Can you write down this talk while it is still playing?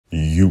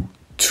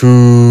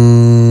YouTube.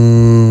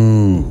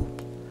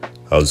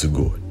 How's it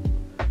going?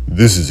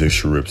 This is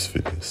Extra Reps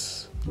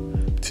Fitness.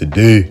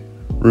 Today,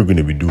 we're going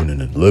to be doing an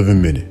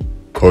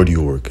 11-minute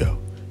cardio workout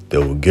that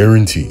will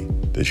guarantee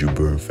that you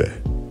burn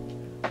fat.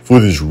 For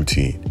this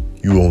routine,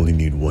 you only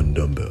need one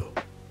dumbbell.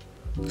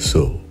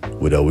 So,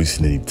 without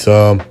wasting any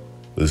time,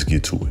 let's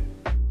get to it.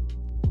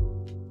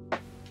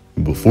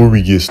 Before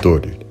we get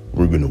started,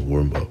 we're going to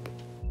warm up.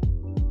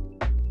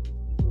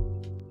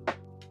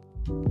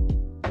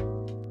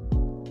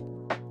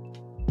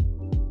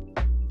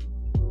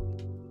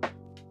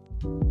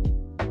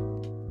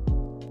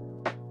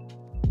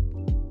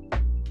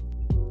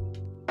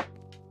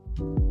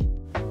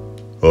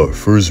 Our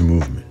first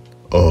movement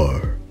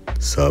are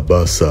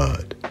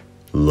side-by-side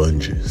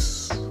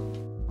lunges.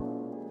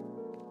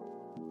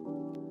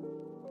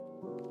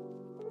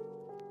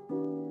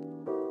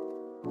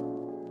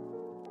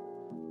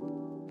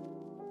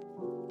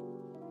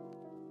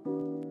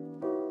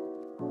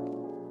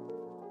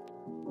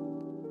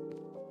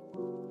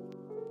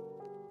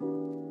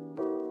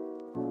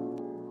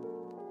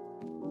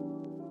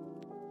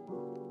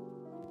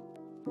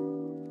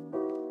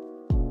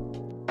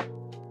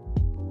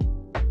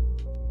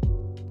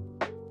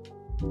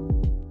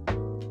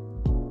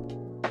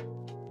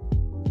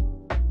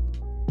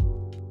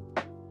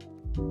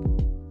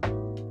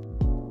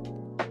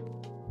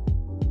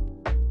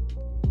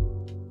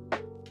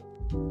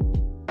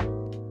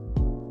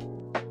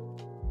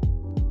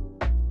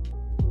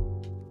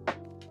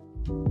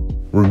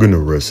 We're gonna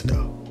rest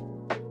now.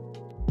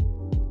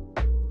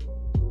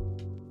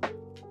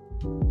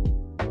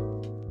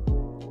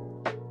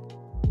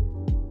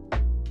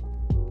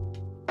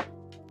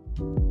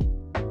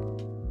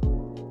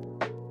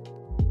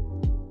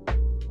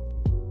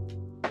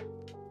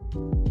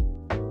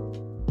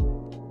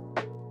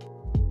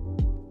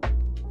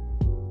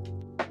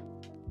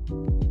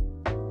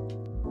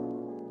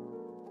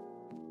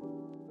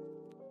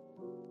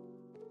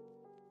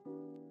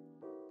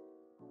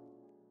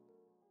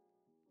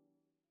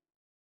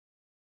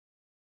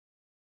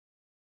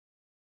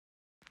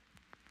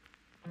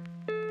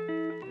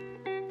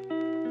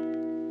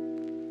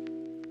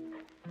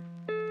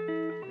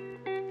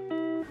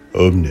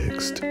 Up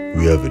next,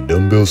 we have a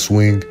dumbbell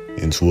swing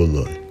into a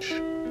lunge.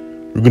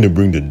 We're going to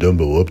bring the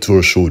dumbbell up to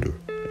our shoulder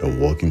and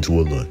walk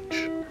into a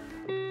lunge.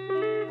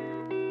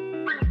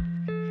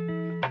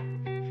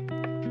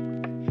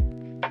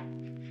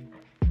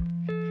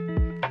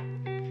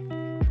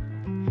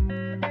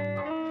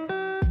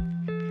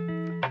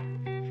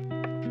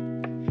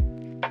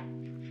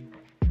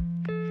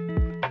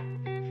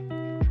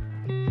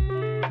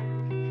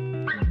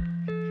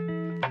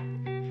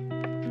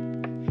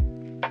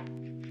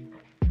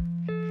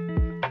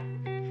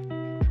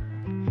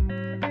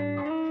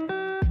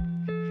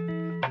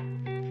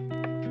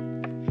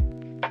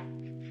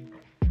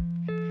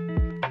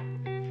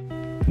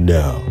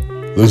 Now,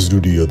 let's do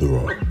the other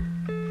arm.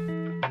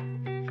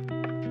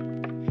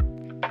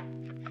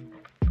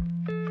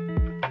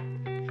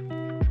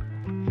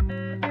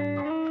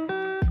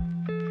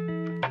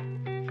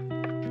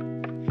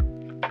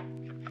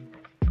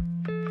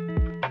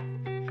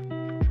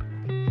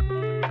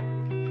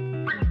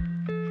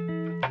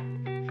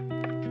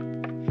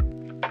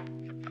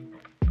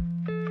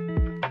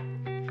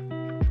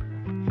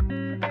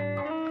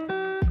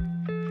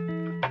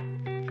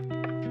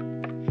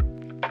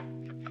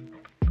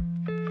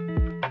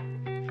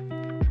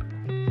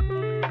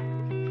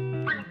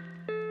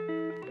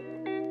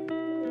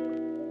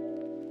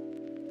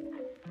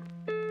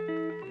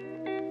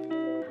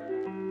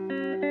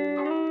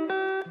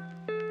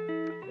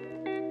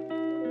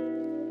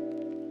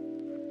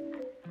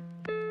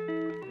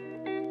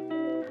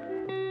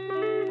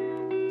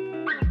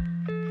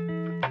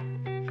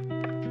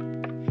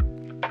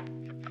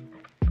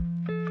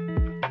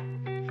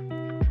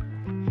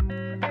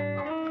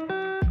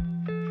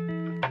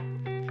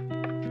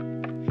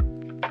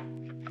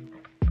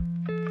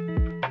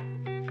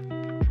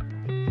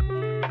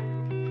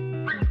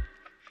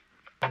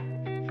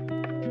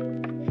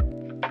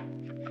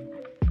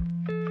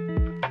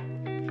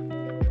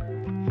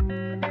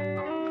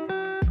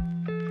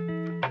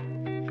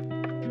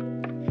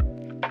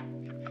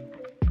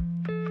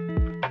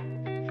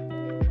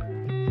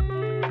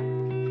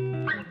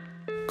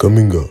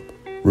 Coming up,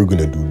 we're going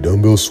to do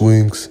dumbbell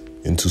swings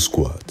into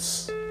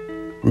squats.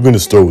 We're going to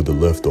start with the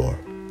left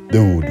arm,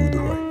 then we'll do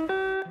the right.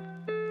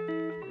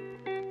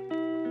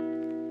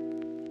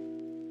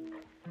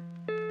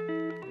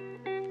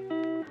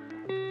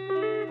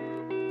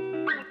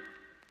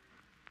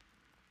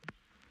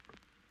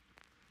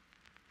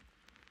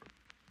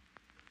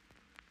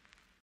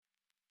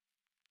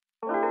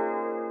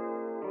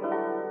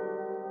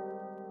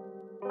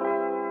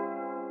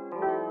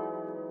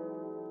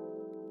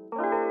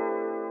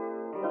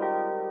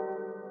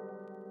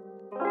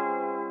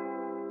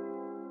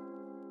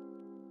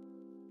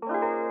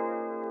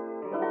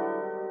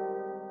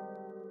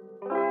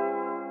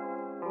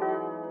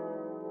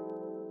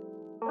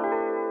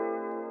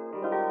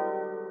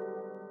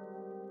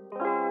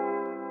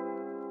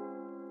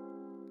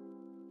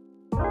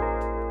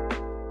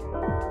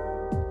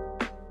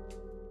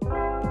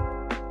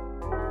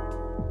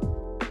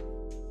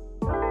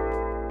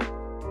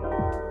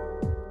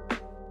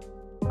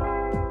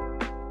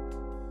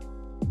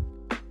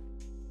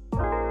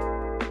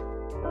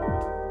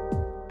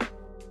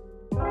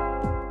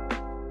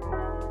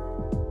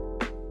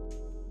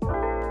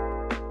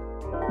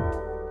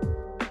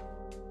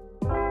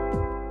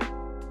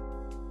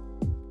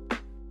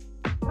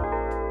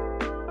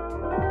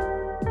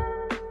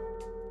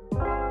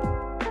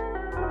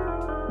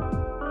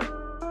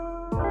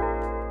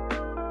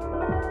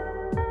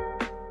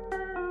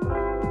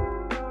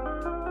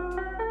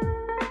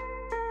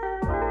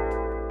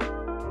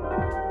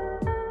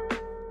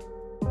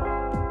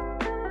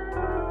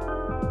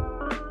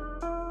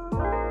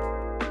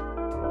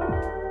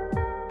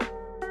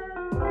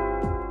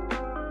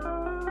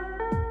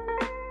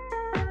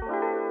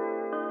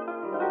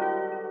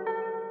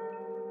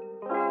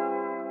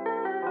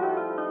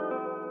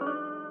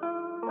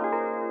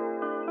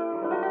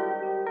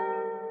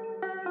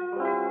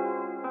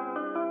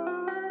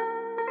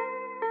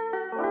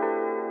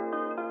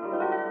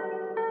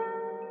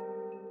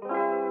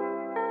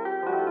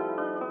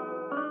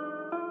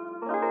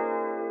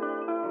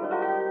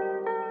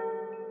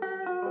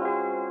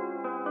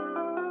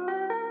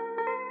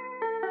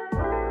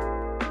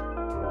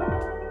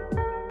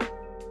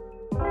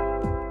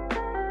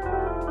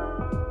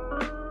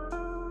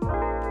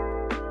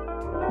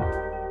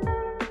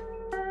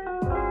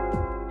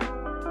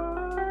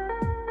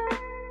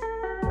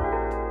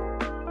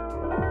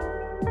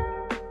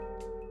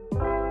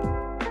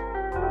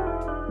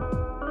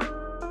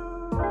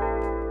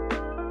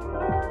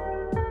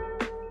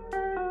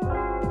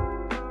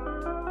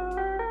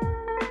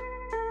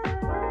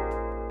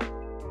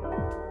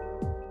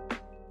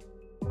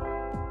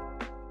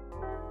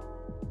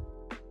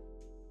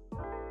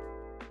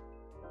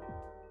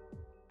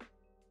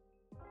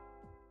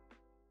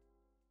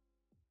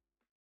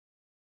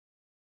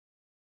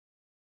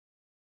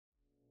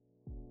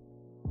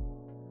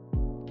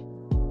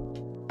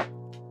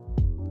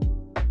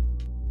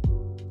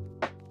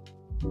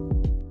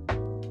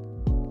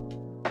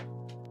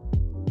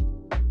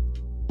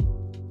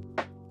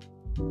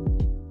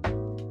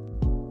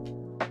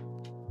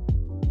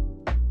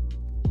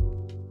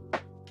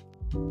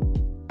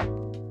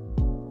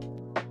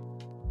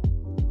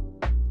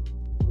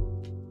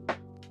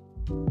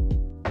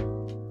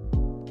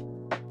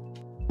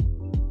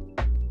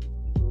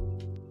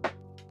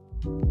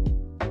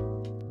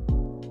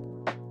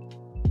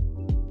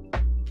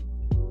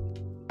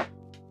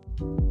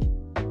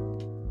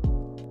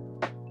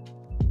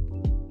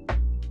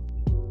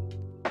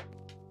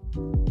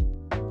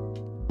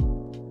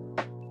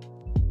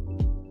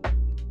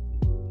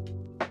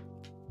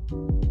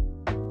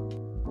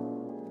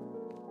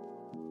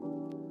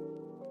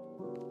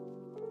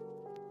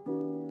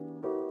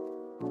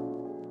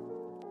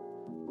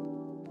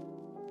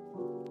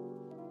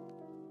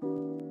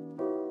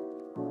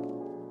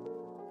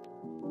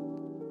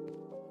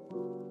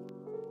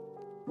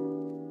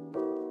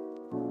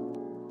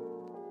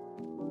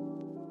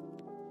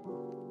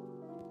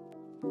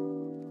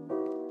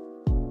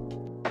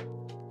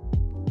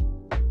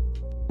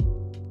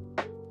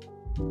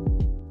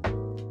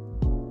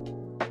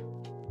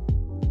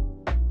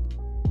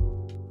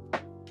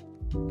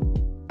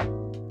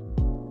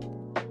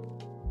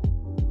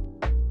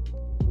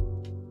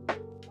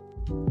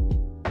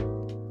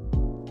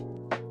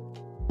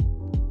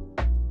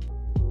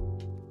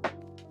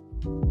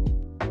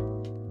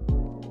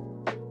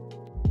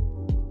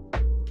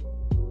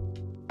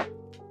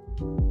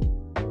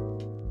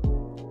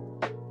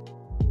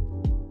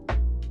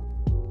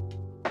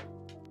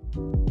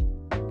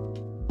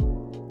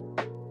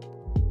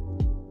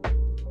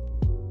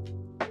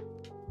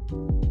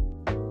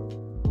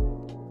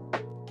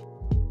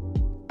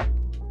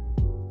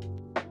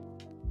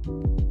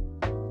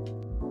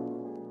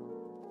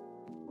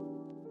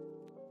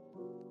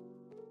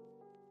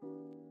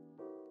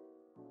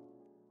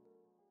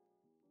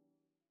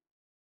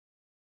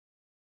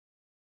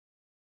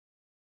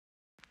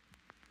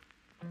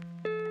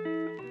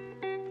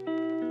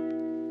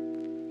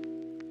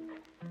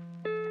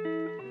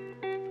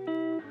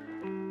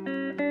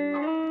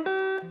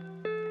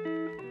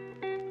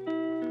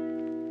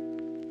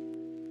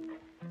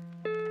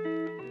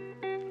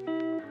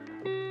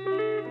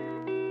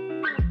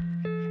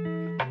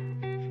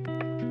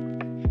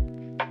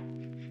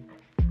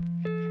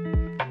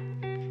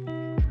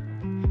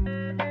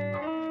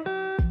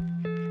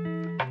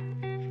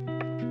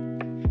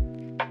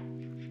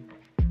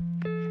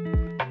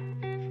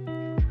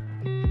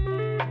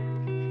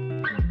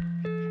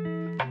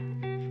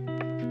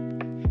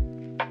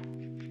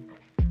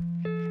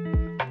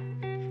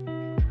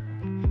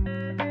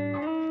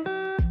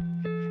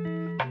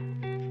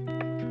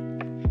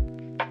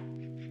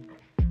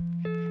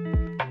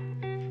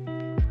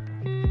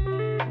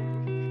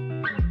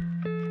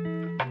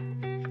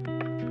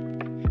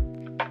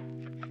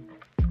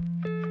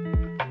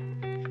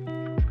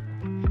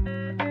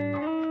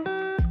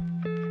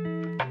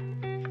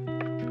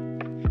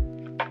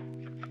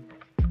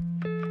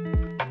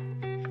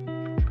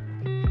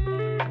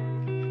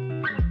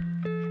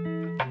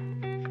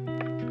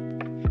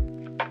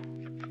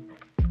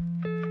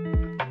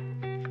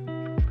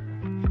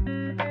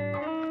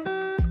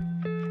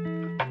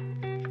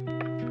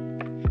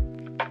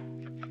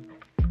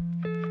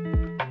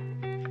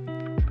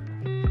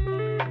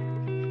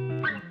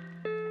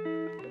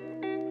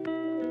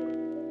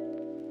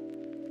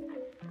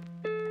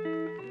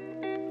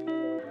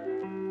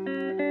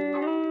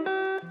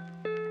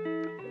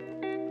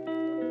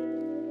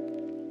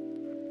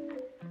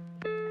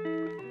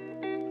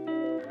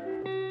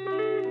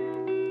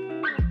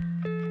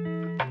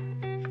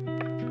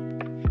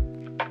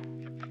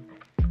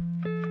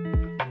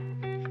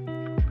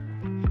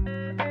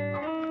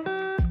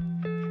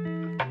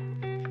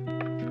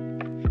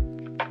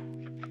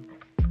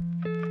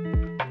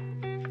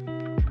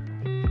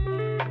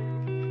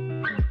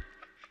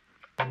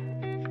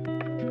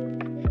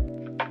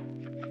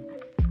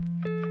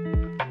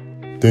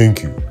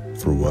 Thank you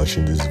for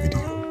watching this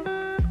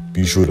video.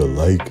 Be sure to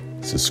like,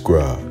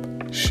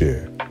 subscribe,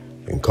 share,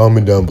 and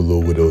comment down below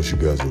what else you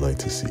guys would like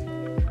to see.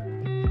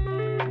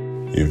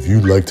 If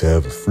you'd like to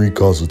have a free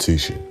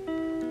consultation,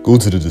 go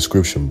to the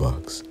description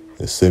box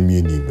and send me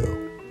an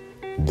email.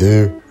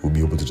 There, we'll be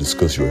able to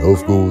discuss your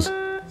health goals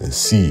and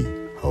see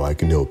how I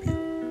can help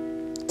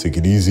you. Take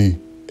it easy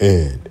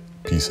and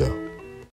peace out.